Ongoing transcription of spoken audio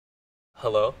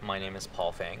Hello, my name is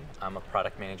Feng. I'm a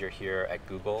product manager here at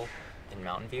Google in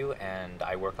Mountain View, and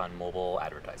I work on mobile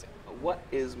advertising. What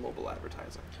is mobile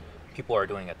advertising? People are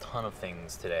doing a ton of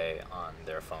things today on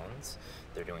their phones.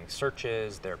 They're doing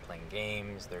searches, they're playing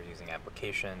games, they're using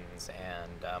applications,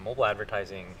 and mobile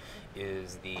advertising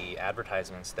is the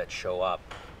advertisements that show up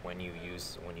when you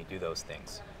do those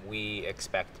things. We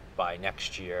expect by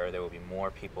next year there will be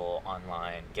more people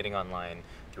online, getting online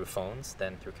through phones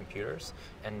than through computers.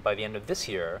 And by the end of this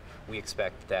year, we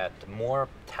expect that more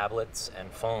tablets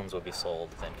and phones will be sold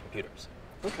than computers.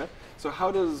 Okay. So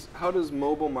how does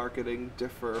mobile marketing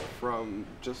differ from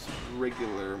just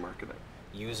regular marketing?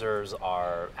 Users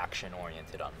are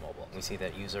action-oriented on mobile. We see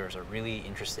that users are really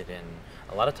interested in,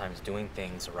 a lot of times, doing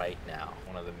things right now.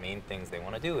 One of the main things they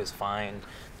want to do is find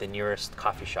the nearest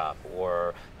coffee shop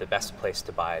or the best place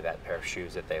to buy that pair of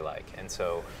shoes that they like. And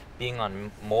so being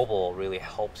on mobile really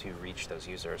helps you reach those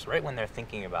users right when they're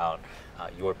thinking about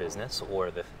your business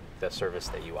or the service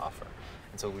that you offer.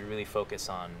 And so we really focus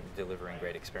on delivering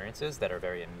great experiences that are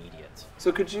very immediate.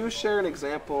 So could you share an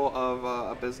example of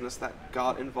a business that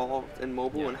got involved in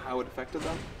mobile and how it affected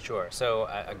them? Sure. So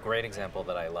a great example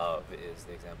that I love is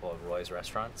the example of Roy's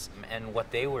Restaurants. And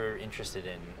what they were interested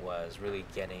in was really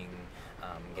getting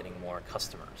more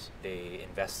customers. They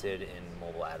invested in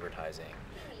mobile advertising,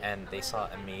 and they saw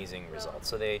amazing results.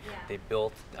 So they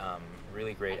built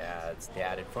really great ads. They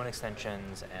added phone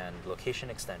extensions and location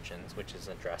extensions, which is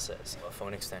addresses. A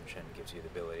phone extension gives you the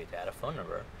ability to add a phone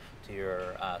number to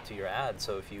your ad.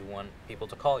 So if you want people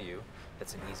to call you,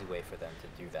 that's an easy way for them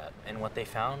to do that. And what they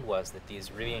found was that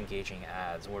these really engaging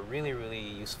ads were really, really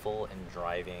useful in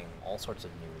driving all sorts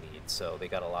of new leads. So they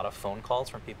got a lot of phone calls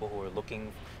from people who were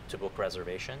looking to book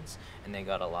reservations, and they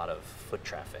got a lot of foot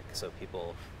traffic. So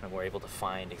people were able to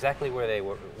find exactly where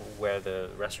the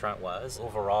restaurant was.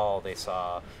 Overall, they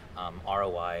saw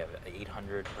ROI of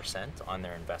 800% on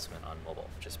their investment on mobile,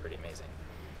 which is pretty amazing.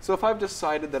 So if I've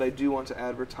decided that I do want to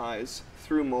advertise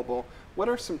through mobile, what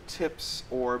are some tips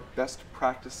or best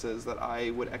practices that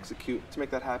I would execute to make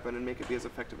that happen and make it be as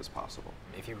effective as possible?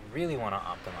 If you really want to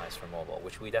optimize for mobile,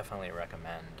 which we definitely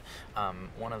recommend,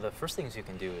 one of the first things you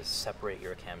can do is separate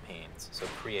your campaigns. So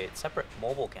create separate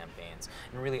mobile campaigns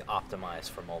and really optimize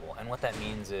for mobile. And what that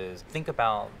means is think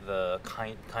about the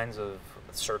kinds of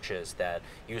searches that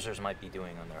users might be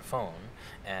doing on their phone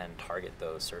and target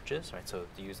those searches, right? So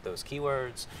use those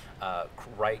keywords,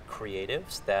 write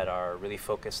creatives that are really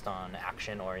focused on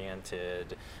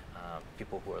action-oriented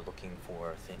people who are looking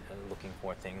for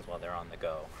things while they're on the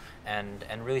go, and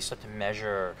really start to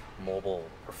measure mobile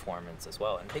performance as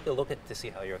well, and take a look to see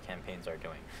how your campaigns are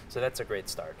doing. So that's a great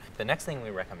start. The next thing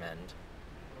we recommend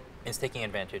is taking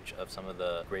advantage of some of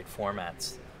the great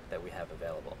formats that we have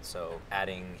available. So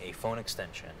adding a phone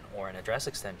extension or an address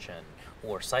extension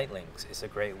or site links is a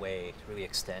great way to really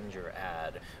extend your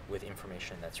ad with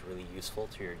information that's really useful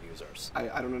to your users. I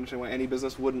don't understand why any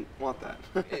business wouldn't want that.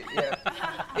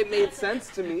 It made sense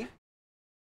to me.